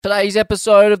Today's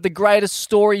episode of The Greatest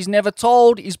Stories Never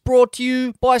Told is brought to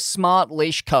you by Smart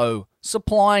Leash Co.,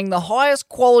 supplying the highest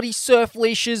quality surf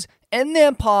leashes and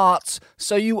their parts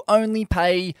so you only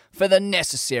pay for the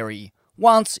necessary.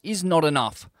 Once is not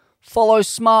enough. Follow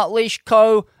Smart Leash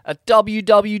Co. at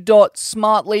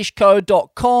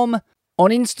www.smartleashco.com, on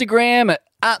Instagram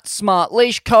at Smart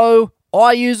Leash Co.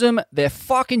 I use them, they're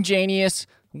fucking genius.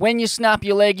 When you snap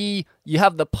your leggy, you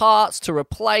have the parts to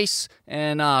replace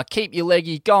and keep your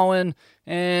leggy going.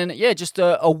 And yeah, just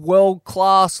a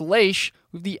world-class leash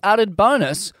with the added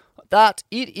bonus that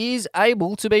it is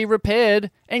able to be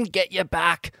repaired and get you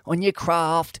back on your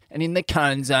craft and in the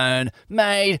cone zone.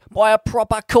 Made by a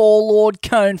proper core lord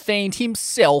cone fiend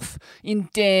himself in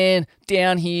Dan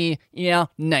down here in our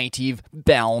native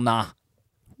Balna.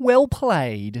 Well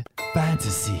played.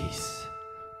 Fantasies,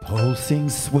 pulsing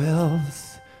swells.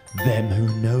 Them who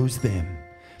knows them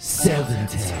seldom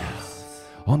tells.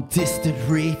 On distant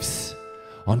reefs,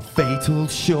 on fatal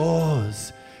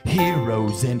shores,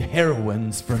 heroes and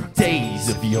heroines from days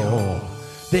of yore.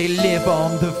 They live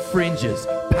on the fringes,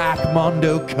 pack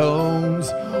mondo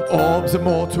cones, orbs of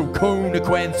mortal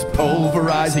consequence,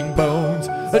 pulverizing bones,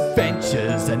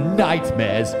 adventures and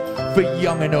nightmares for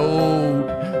young and old.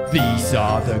 These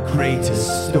are the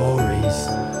greatest stories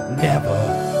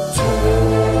never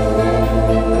told.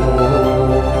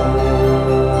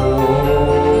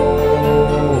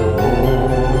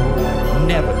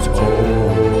 Never told.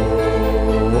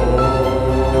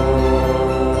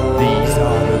 These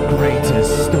are the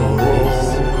greatest stories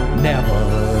never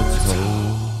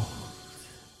told.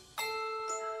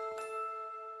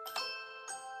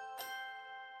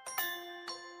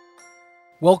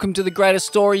 Welcome to The Greatest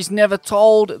Stories Never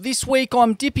Told. This week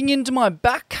I'm dipping into my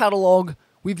back catalogue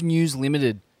with News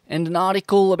Limited and an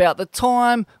article about the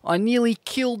time I nearly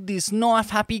killed this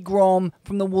knife-happy Grom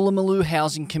from the Woolloomooloo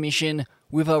Housing Commission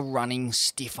with a running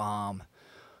stiff arm.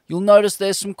 You'll notice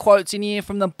there's some quotes in here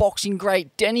from the boxing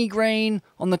great Denny Green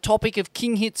on the topic of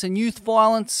king hits and youth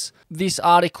violence. This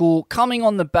article coming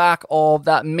on the back of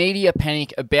that media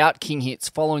panic about king hits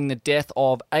following the death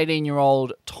of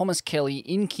 18-year-old Thomas Kelly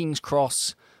in King's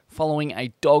Cross following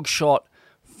a dog shot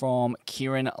from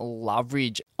Kieran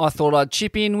Loveridge. I thought I'd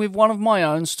chip in with one of my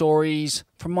own stories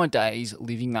from my days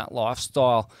living that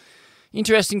lifestyle.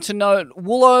 Interesting to note,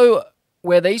 Woolo,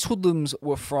 where these hoodlums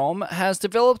were from, has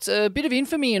developed a bit of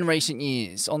infamy in recent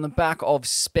years on the back of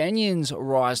Spanion's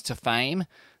rise to fame.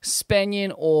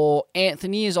 Spanion, or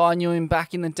Anthony as I knew him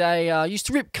back in the day, used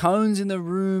to rip cones in the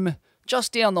room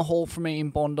just down the hall from me in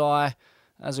Bondi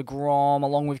as a Grom,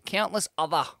 along with countless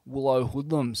other Woolo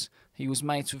hoodlums. He was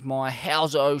mates with my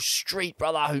Houso street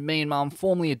brother, who me and mum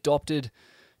formally adopted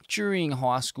during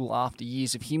high school after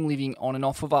years of him living on and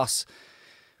off of us.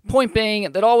 Point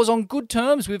being that I was on good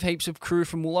terms with heaps of crew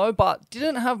from Woolo, but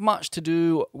didn't have much to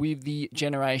do with the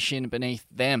generation beneath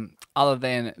them, other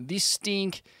than this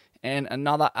stink and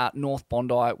another at North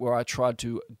Bondi where I tried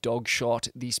to dog shot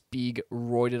this big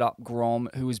roided up Grom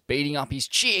who was beating up his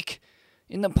chick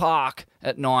in the park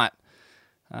at night.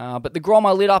 But the Grom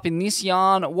I lit up in this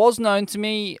yarn was known to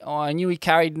me. I knew he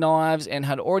carried knives and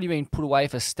had already been put away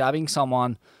for stabbing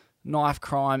someone. Knife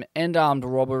crime and armed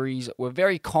robberies were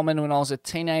very common when I was a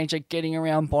teenager getting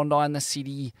around Bondi in the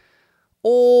city,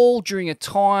 all during a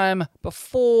time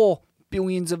before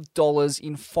billions of dollars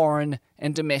in foreign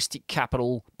and domestic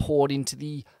capital poured into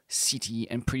the city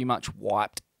and pretty much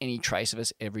wiped any trace of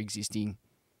us ever existing.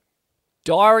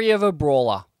 Diary of a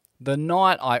Brawler. The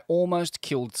night I almost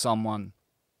killed someone.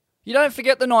 You don't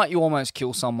forget the night you almost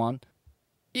kill someone.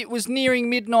 It was nearing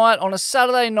midnight on a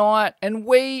Saturday night, and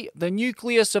we, the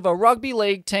nucleus of a rugby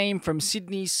league team from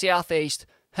Sydney's southeast,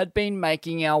 had been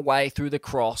making our way through the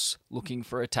Cross looking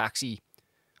for a taxi.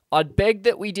 I'd begged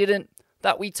that we didn't,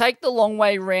 that we take the long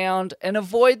way round and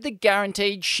avoid the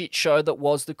guaranteed shit show that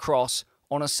was the Cross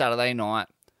on a Saturday night.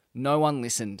 No one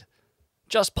listened.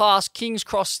 Just past King's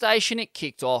Cross Station it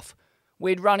kicked off.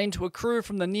 We'd run into a crew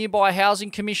from the nearby Housing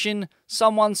Commission,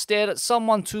 someone stared at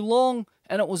someone too long,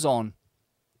 and it was on.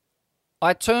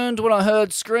 I turned when I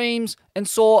heard screams and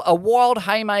saw a wild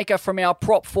haymaker from our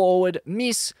prop forward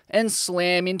miss and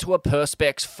slam into a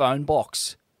Perspex phone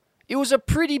box. It was a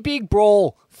pretty big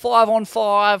brawl,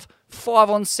 5-on-5,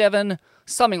 5-on-7,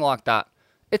 something like that.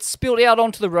 It spilled out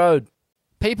onto the road.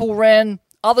 People ran,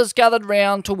 others gathered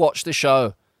round to watch the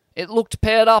show. It looked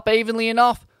paired up evenly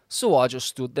enough, so I just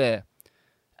stood there.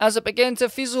 As it began to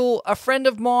fizzle, a friend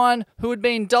of mine, who had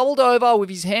been doubled over with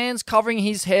his hands covering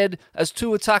his head as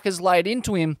two attackers laid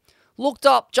into him, looked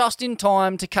up just in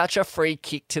time to catch a free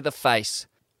kick to the face.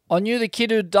 I knew the kid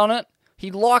who'd done it.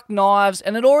 He liked knives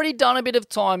and had already done a bit of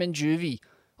time in juvie.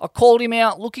 I called him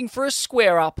out looking for a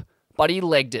square up, but he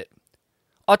legged it.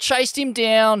 I chased him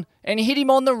down and hit him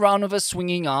on the run with a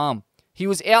swinging arm. He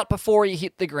was out before he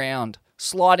hit the ground,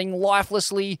 sliding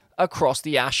lifelessly across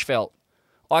the asphalt.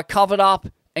 I covered up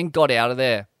and got out of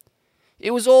there.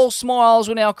 It was all smiles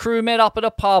when our crew met up at a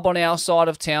pub on our side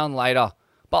of town later,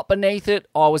 but beneath it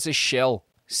I was a shell.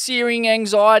 Searing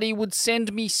anxiety would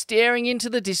send me staring into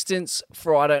the distance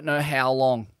for I don't know how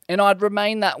long, and I'd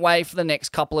remain that way for the next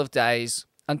couple of days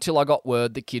until I got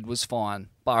word the kid was fine,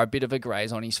 bar a bit of a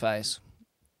graze on his face.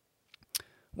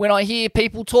 When I hear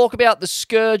people talk about the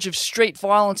scourge of street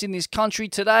violence in this country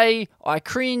today, I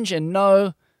cringe and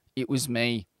know it was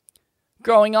me.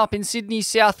 Growing up in Sydney's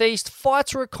southeast,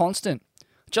 fights were a constant,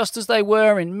 just as they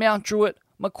were in Mount Druitt,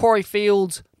 Macquarie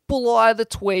Fields, Bulli, the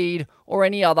Tweed, or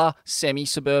any other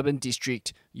semi-suburban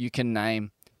district you can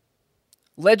name.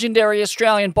 Legendary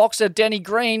Australian boxer Denny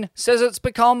Green says it's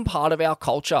become part of our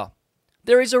culture.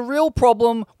 There is a real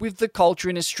problem with the culture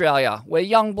in Australia, where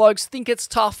young blokes think it's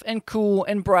tough and cool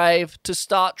and brave to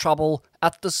start trouble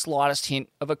at the slightest hint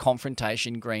of a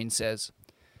confrontation, Green says.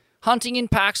 Hunting in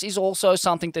packs is also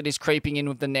something that is creeping in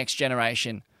with the next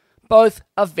generation. Both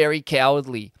are very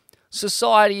cowardly.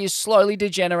 Society is slowly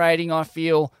degenerating, I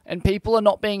feel, and people are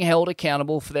not being held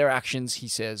accountable for their actions, he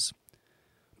says.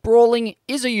 Brawling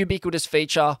is a ubiquitous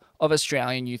feature of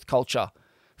Australian youth culture.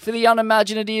 For the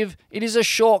unimaginative, it is a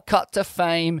shortcut to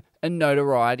fame and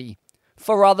notoriety.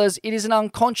 For others, it is an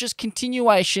unconscious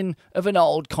continuation of an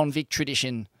old convict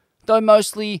tradition, though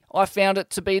mostly I found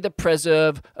it to be the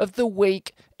preserve of the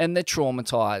weak and the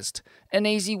traumatised, an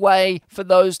easy way for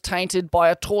those tainted by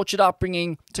a tortured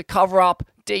upbringing to cover up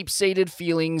deep-seated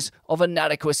feelings of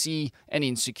inadequacy and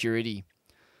insecurity.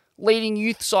 Leading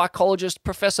youth psychologist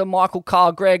Professor Michael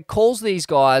Carr-Gregg calls these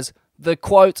guys the,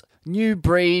 quote, new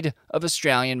breed of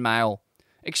Australian male.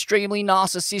 Extremely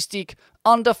narcissistic,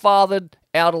 underfathered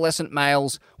adolescent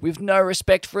males with no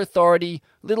respect for authority,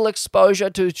 little exposure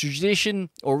to tradition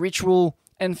or ritual,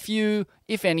 and few,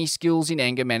 if any, skills in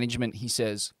anger management, he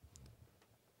says.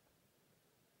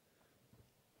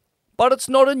 But it's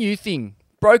not a new thing.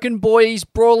 Broken boys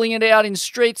brawling it out in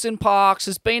streets and parks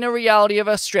has been a reality of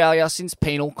Australia since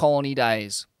penal colony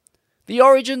days. The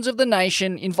origins of the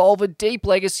nation involve a deep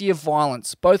legacy of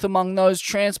violence, both among those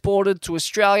transported to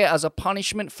Australia as a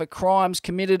punishment for crimes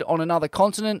committed on another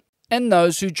continent and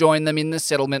those who joined them in the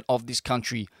settlement of this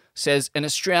country, says an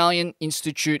Australian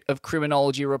Institute of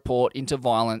Criminology report into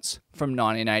violence from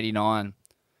 1989.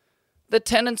 The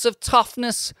tenets of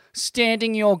toughness,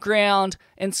 standing your ground,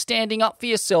 and standing up for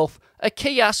yourself are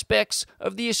key aspects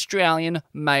of the Australian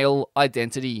male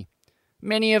identity.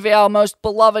 Many of our most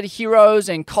beloved heroes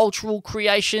and cultural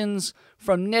creations,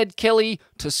 from Ned Kelly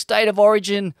to State of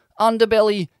Origin,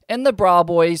 Underbelly, and the Bra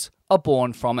Boys, are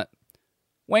born from it.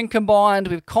 When combined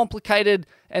with complicated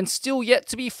and still yet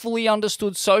to be fully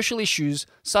understood social issues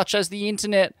such as the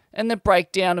internet and the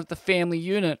breakdown of the family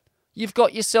unit, you've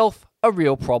got yourself a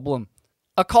real problem.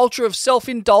 A culture of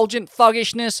self-indulgent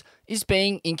thuggishness is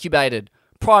being incubated,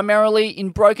 primarily in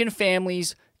broken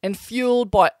families and fueled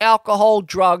by alcohol,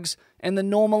 drugs, and the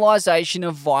normalisation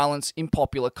of violence in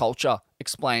popular culture,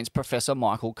 explains Professor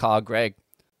Michael Carr-Gregg.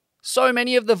 So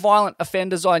many of the violent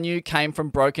offenders I knew came from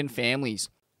broken families.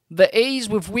 The ease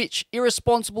with which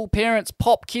irresponsible parents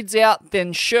pop kids out,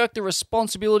 then shirk the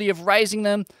responsibility of raising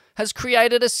them, has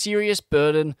created a serious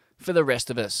burden for the rest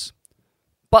of us.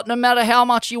 But no matter how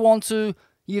much you want to,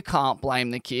 you can't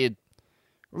blame the kid.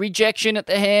 Rejection at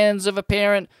the hands of a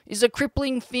parent is a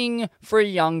crippling thing for a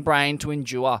young brain to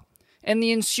endure, and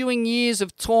the ensuing years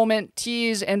of torment,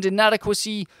 tears, and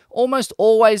inadequacy almost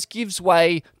always gives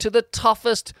way to the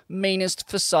toughest, meanest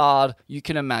facade you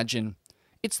can imagine.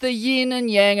 It's the yin and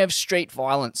yang of street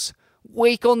violence,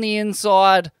 weak on the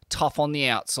inside, tough on the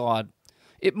outside.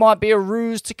 It might be a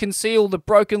ruse to conceal the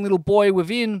broken little boy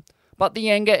within, but the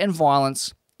anger and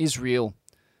violence is real.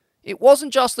 It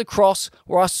wasn't just the Cross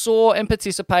where I saw and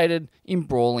participated in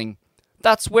brawling.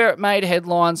 That's where it made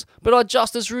headlines, but I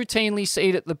just as routinely see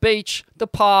it at the beach, the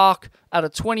park, at a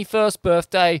 21st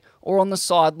birthday, or on the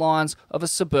sidelines of a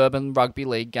suburban rugby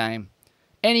league game.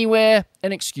 Anywhere,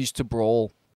 an excuse to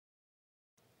brawl.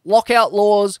 Lockout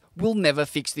laws will never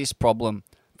fix this problem.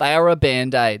 They are a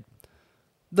band-aid.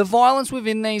 The violence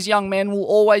within these young men will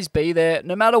always be there,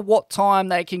 no matter what time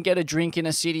they can get a drink in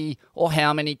a city or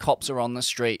how many cops are on the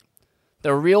street.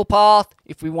 The real path,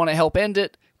 if we want to help end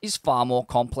it, is far more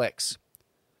complex.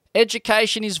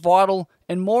 Education is vital,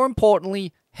 and more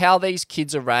importantly, how these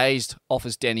kids are raised,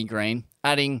 offers Denny Green,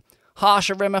 adding,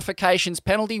 harsher ramifications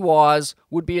penalty-wise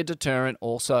would be a deterrent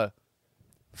also.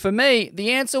 For me,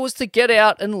 the answer was to get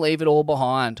out and leave it all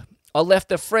behind. I left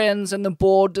the friends and the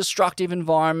bored, destructive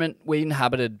environment we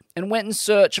inhabited and went in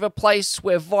search of a place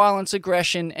where violence,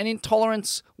 aggression, and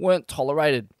intolerance weren't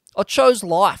tolerated. I chose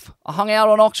life. I hung out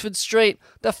on Oxford Street,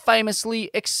 the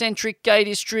famously eccentric gay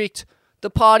district. The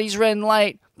parties ran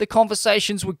late, the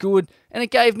conversations were good, and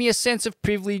it gave me a sense of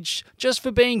privilege just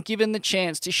for being given the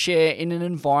chance to share in an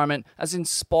environment as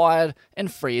inspired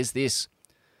and free as this.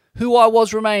 Who I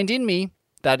was remained in me,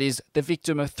 that is, the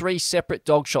victim of 3 separate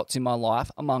dog shots in my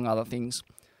life, among other things.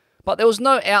 But there was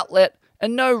no outlet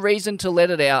and no reason to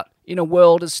let it out in a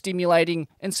world as stimulating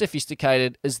and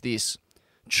sophisticated as this.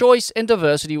 Choice and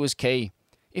diversity was key.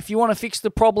 If you want to fix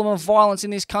the problem of violence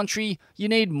in this country, you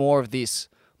need more of this.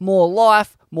 More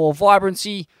life, more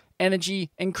vibrancy,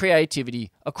 energy and creativity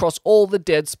across all the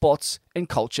dead spots and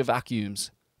culture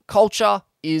vacuums. Culture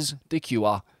is the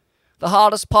cure. The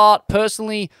hardest part,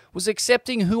 personally, was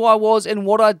accepting who I was and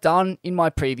what I'd done in my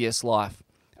previous life.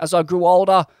 As I grew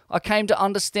older, I came to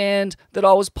understand that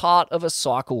I was part of a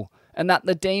cycle and that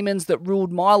the demons that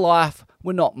ruled my life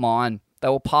were not mine. They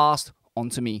were passed on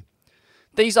to me.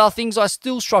 These are things I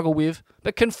still struggle with,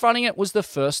 but confronting it was the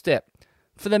first step.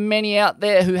 For the many out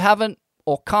there who haven't,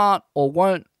 or can't, or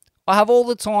won't, I have all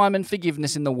the time and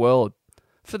forgiveness in the world.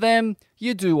 For them,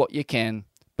 you do what you can,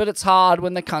 but it's hard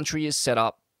when the country is set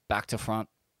up back to front.